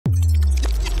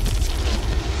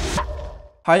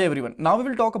Hi everyone, now we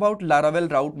will talk about Laravel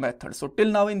route methods. So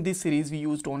till now in this series we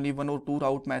used only one or two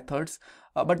route methods,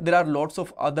 but there are lots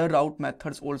of other route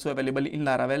methods also available in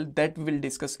Laravel that we will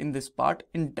discuss in this part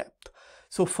in depth.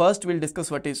 So first we'll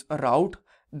discuss what is a route,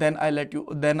 then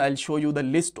I'll show you the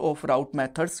list of route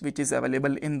methods which is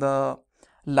available in the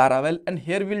Laravel, and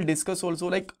here we'll discuss also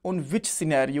like on which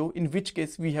scenario, in which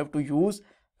case we have to use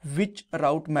which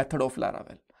route method of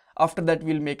Laravel. After that,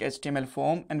 we'll make HTML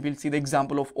form and we'll see the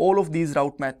example of all of these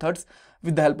route methods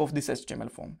with the help of this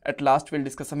HTML form. At last, we'll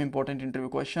discuss some important interview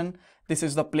question. This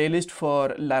is the playlist for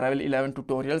Laravel 11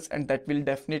 tutorials, and that will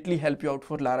definitely help you out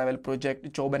for Laravel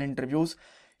project, job and interviews.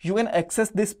 You can access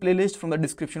this playlist from the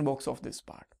description box of this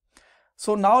part.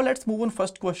 So now let's move on.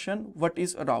 First question, what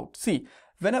is a route? See,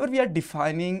 whenever we are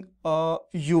defining a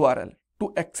URL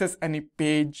to access any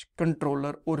page,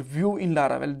 controller or view in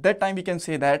Laravel, that time we can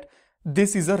say that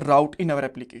this is a route in our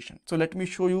application. So let me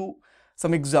show you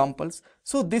some examples.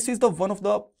 So this is the one of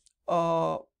the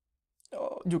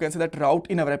you can say that route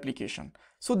in our application.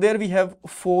 So there we have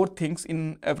four things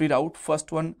in every route.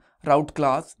 First one, route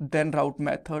class, then route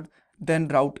method, then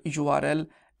route URL,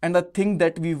 and the thing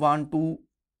that we want to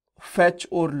fetch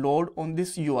or load on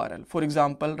this URL. For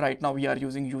example, right now we are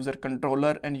using user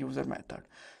controller and user method.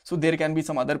 So there can be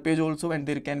some other page also, and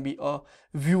there can be a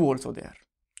view also there.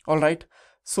 All right.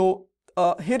 So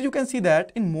here you can see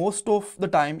that in most of the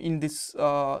time in this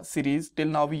series till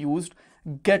now we used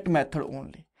get method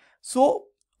only. So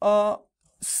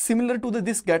similar to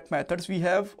this get methods, we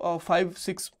have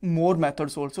 5-6 more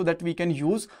methods also that we can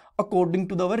use according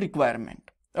to our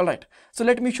requirement. All right, so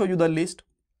let me show you the list.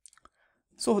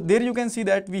 So there you can see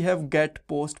that we have get,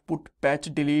 post, put,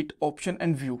 patch, delete, option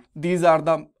and view. These are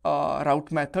the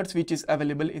route methods which is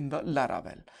available in the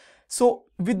Laravel. So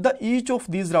with each of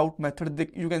these route methods,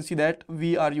 you can see that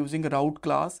we are using route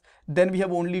class. Then we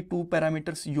have only two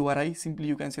parameters, URI, simply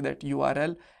you can say that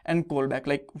URL, and callback,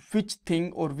 like which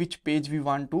thing or which page we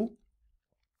want to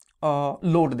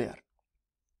load there.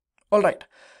 All right.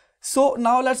 So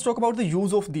now let's talk about the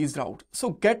use of these routes. So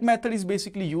get method is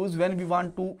basically used when we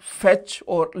want to fetch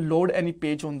or load any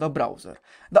page on the browser.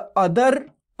 The other,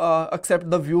 except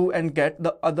the view and get,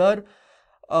 the other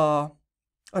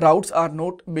routes are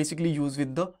not basically used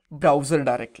with the browser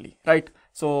directly, right?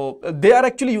 So they are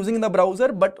actually using in the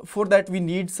browser, but for that we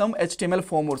need some HTML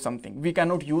form or something. We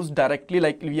cannot use directly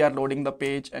like we are loading the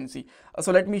page and see.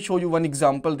 So let me show you one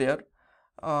example there.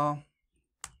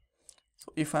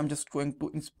 So if I'm just going to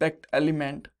inspect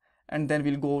element and then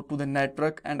we'll go to the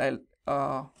network and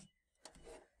I'll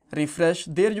refresh,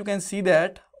 there you can see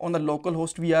that on the local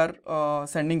host we are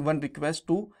sending one request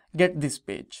to get this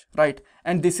page, right?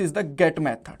 And this is the get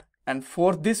method, and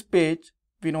for this page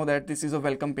we know that this is a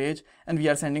welcome page and we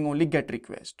are sending only get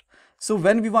request. So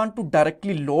when we want to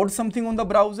directly load something on the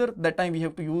browser, that time we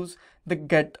have to use the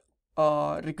get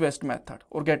request method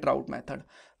or get route method.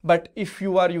 But if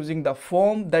you are using the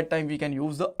form, that time we can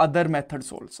use the other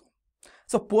methods also.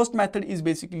 So post method is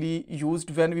basically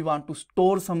used when we want to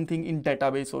store something in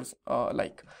database, or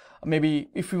like maybe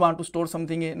if we want to store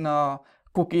something in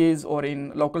cookies or in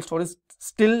local storage,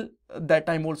 still that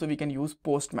time also we can use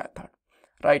post method,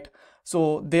 right?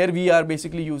 So there we are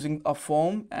basically using a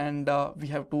form, and we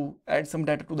have to add some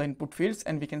data to the input fields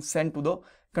and we can send to the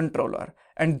controller,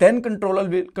 and then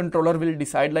controller will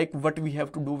decide like what we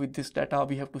have to do with this data.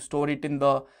 We have to store it in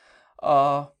the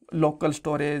local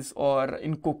storage or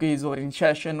in cookies or in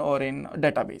session or in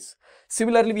database.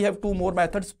 Similarly, we have two more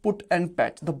methods, put and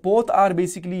patch. The both are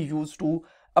basically used to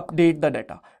update the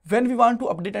data. When we want to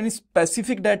update any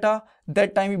specific data,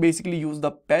 that time we basically use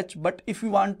the patch. But if we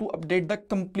want to update the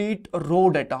complete raw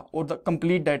data or the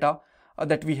complete data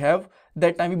that we have,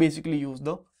 that time we basically use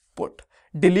the put.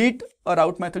 Delete, a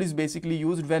route method, is basically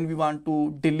used when we want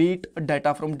to delete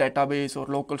data from database or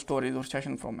local storage or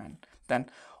session format. Then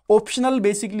optional,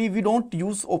 basically we don't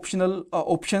use optional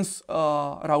options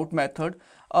route method,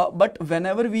 but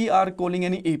whenever we are calling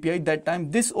any API, that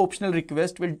time this optional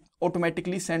request will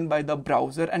automatically send by the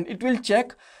browser and it will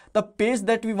check the page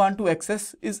that we want to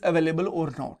access is available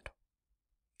or not.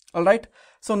 All right,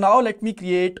 so now let me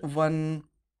create one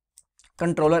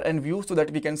controller and view so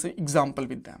that we can see example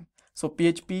with them. So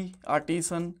PHP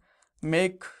artisan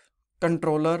make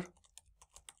controller,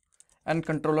 and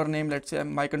controller name, let's say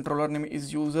my controller name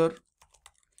is user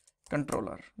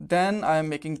controller. Then I am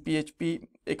making PHP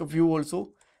a view also,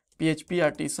 PHP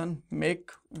artisan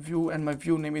make view, and my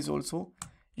view name is also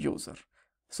user.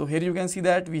 So here you can see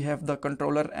that we have the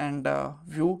controller and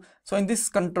view. So in this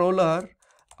controller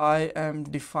I am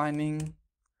defining,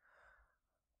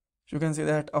 you can see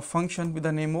that, a function with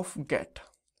the name of get,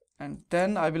 and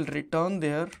then I will return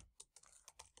there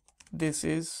this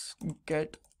is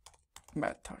get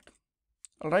method.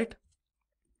 All right.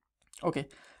 Okay.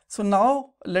 So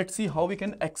now let's see how we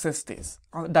can access this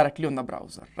directly on the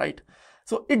browser, right?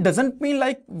 So it doesn't mean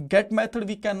like get method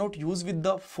we cannot use with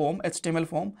the form, HTML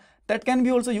form. That can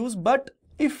be also used, but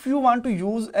if you want to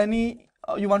use any,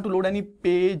 you want to load any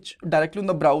page directly on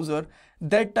the browser,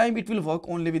 that time it will work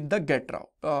only with the get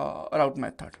route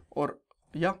method. Or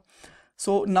yeah.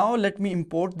 So now let me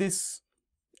import this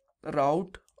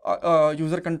route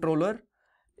user controller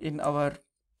in our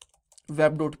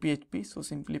web.php. So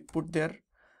simply put there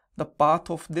the path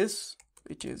of this,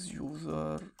 which is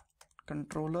user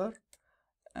controller,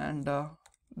 and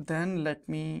then let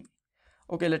me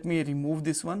remove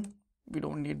this one. We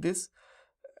don't need this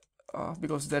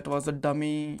because that was a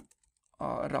dummy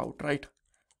route, right?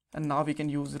 And now we can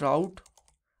use route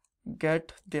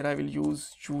get. There I will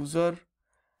use user,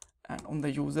 and on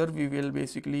the user we will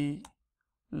basically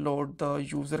load the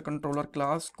user controller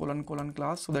class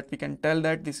class, so that we can tell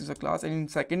that this is a class, and in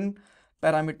second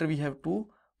parameter we have to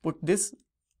put this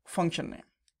function name.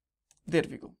 There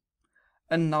we go.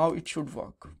 And now it should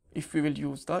work if we will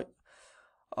use the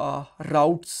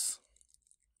routes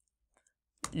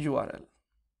URL,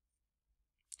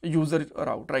 user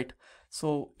route, right?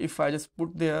 So if I just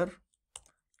put there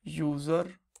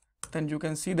user, then you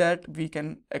can see that we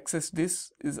can access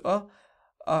this is a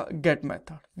get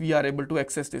method. We are able to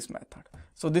access this method.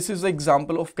 So this is the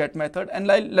example of get method, and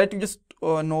let you just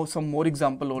know some more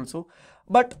example also.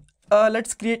 But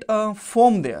let's create a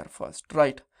form there first,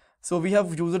 right? So we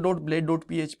have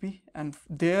user.blade.php, and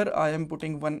there I am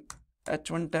putting one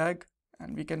h1 tag,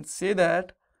 and we can say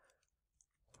that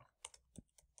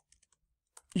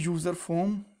user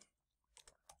form,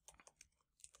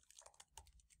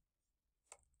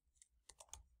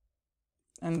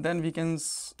 and then we can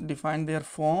define their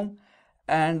form.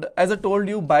 And as I told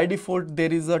you, by default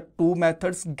there is a two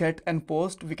methods, get and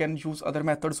post. We can use other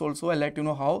methods also. I'll let you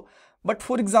know how. But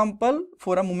for example,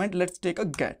 for a moment, let's take a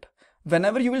get.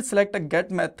 Whenever you will select a get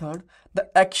method,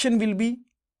 the action will be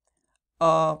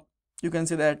you can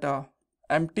say that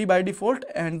empty by default,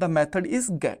 and the method is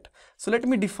get. So let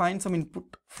me define some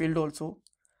input field also.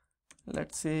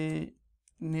 Let's say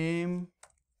name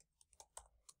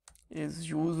is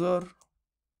user,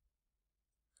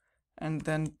 and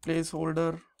then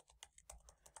placeholder,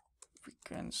 we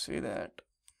can say that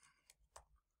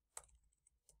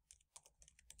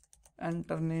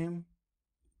enter name.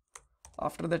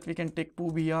 After that we can take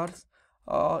two BRs.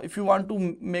 If you want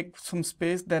to make some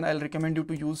space, then I'll recommend you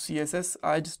to use CSS.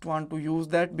 I just want to use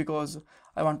that because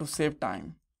I want to save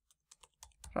time,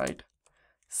 right?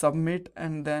 Submit,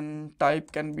 and then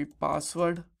type can be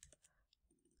password,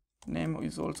 name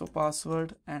is also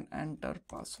password, and enter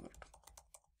password,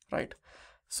 right?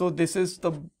 So this is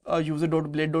the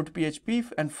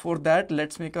user.blade.php, and for that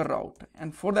let's make a route.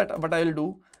 And for that what I will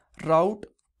do, route :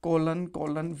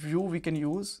 view we can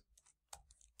use.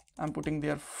 I'm putting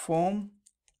their form,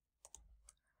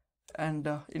 and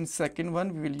in second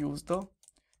one we will use the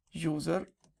user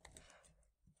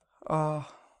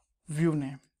view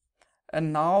name.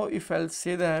 And now if I'll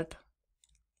say that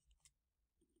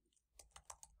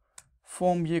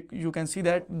form, you can see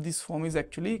that this form is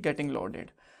actually getting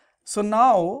loaded. So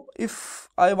now if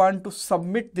I want to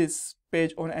submit this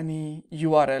page on any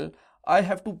URL, I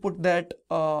have to put that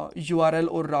URL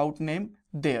or route name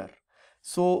there.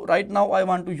 So right now I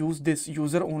want to use this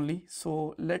user only,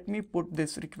 so let me put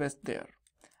this request there.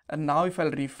 And now if I'll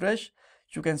refresh,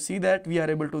 you can see that we are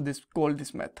able to call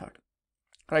this method,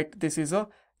 right? This is a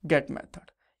get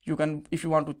method. You can, if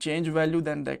you want to change value,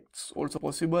 then that's also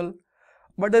possible.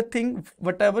 But the thing,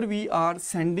 whatever we are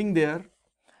sending there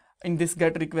in this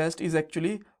get request is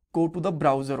actually go to the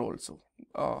browser also,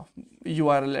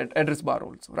 URL address bar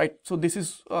also, right? So this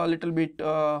is a little bit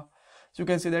you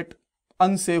can say that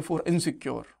unsafe or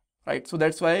insecure, right? So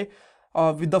that's why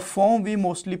with the form we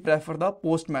mostly prefer the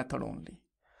post method only.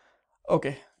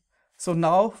 Okay, so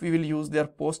now we will use their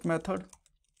post method,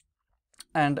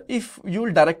 and if you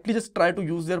will directly just try to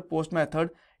use their post method,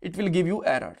 it will give you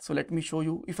error. So let me show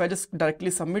you. If I just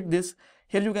directly submit this,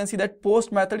 here you can see that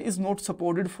post method is not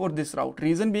supported for this route.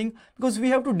 Reason being because we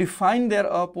have to define their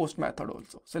post method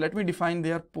also. So let me define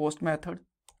their post method.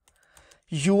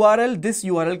 URL, this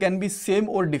URL can be same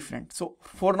or different. So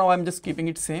for now I'm just keeping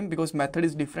it same because method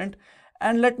is different,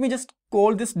 and let me just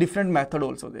call this different method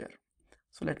also there.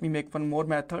 So let me make one more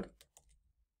method,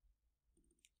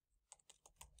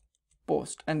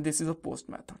 post, and this is a post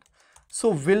method. So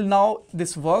will now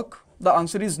this work? The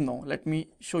answer is no. Let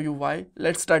me show you why.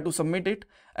 Let's try to submit it,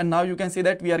 and now you can see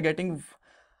that we are getting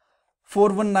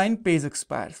 419 page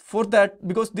expires. For that,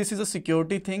 because this is a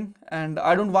security thing and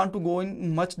I don't want to go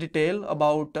in much detail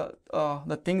about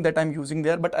the thing that I'm using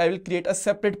there, but I will create a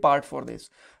separate part for this.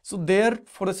 So there,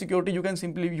 for the security, you can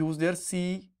simply use their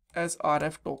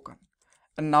CSRF token.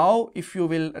 And now if you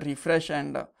will refresh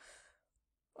and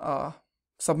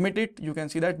submit it, you can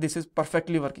see that this is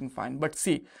perfectly working fine. But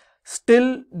see,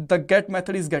 still the get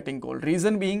method is getting called.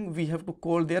 Reason being, we have to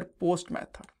call their post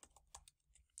method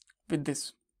with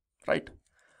this, right?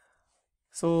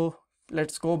 So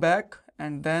let's go back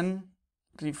and then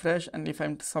refresh, and if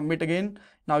I submit again,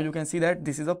 now you can see that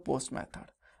this is a post method.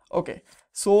 Okay,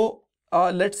 so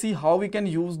let's see how we can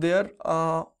use their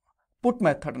put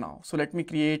method now. So let me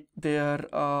create their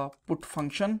put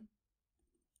function.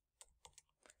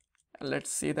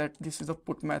 Let's say that this is a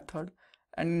put method,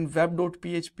 and in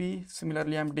web.php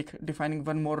similarly I'm defining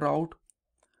one more route.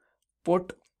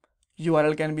 Put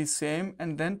URL can be same,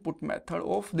 and then put method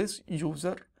of this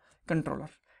user controller.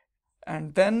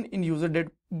 And then in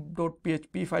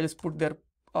user.php, if I just put their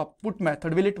put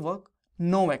method, will it work?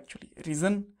 No, actually.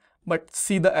 Reason, but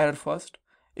see the error first.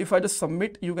 If I just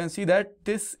submit, you can see that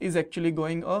this is actually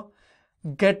going a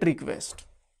get request.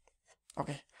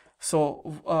 Okay, so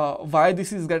why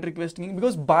this is get requesting?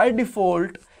 Because by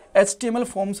default HTML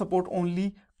form support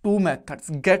only two methods,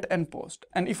 get and post,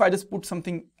 and if I just put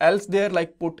something else there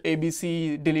like put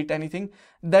abc, delete anything,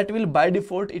 that will by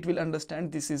default it will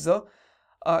understand this is a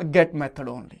get method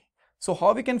only. So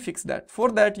how we can fix that? For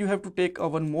that you have to take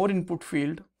one more input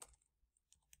field,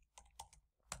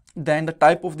 then the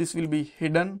type of this will be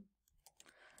hidden,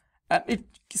 and it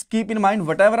keep in mind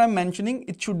whatever I'm mentioning,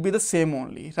 it should be the same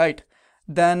only, right?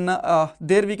 Then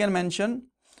there we can mention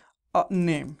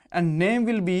name, and name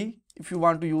will be, if you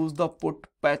want to use the put,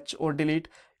 patch or delete,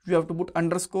 you have to put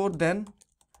underscore then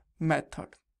method,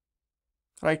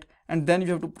 right? And then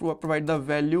you have to provide the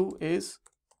value is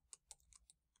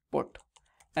put,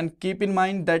 and keep in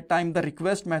mind that time the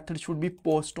request method should be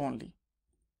post only.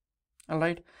 All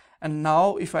right, and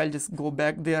now if I'll just go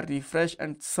back there, refresh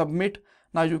and submit,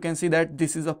 now you can see that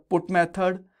this is a put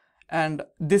method, and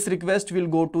this request will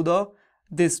go to the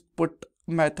this put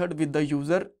method with the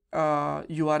user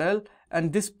URL,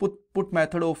 and this put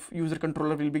method of user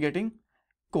controller will be getting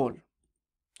call.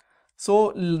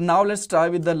 So now let's try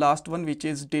with the last one, which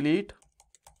is delete.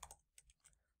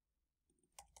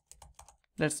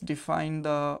 Let's define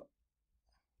the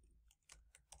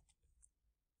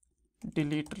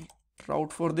delete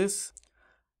route for this.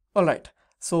 All right,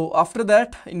 so after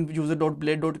that in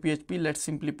user.blade.php, let's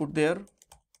simply put there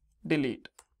delete,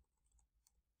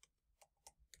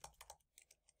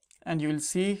 and you will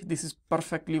see this is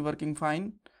perfectly working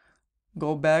fine.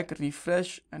 Go back,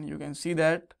 refresh, and you can see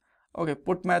that okay,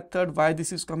 put method, why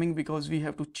this is coming? Because we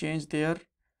have to change their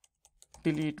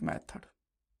delete method,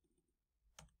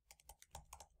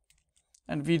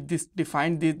 and we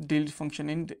defined the delete function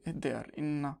in there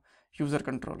in user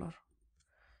controller.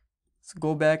 So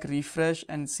go back, refresh,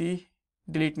 and see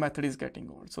delete method is getting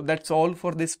called. So that's all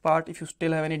for this part. If you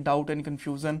still have any doubt and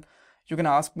confusion, you can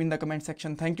ask me in the comment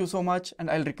section. Thank you so much, and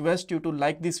I'll request you to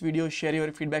like this video, share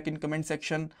your feedback in comment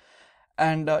section,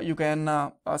 and you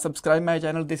can subscribe my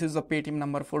channel. This is a Paytm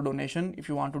number for donation if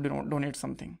you want to donate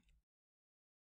something.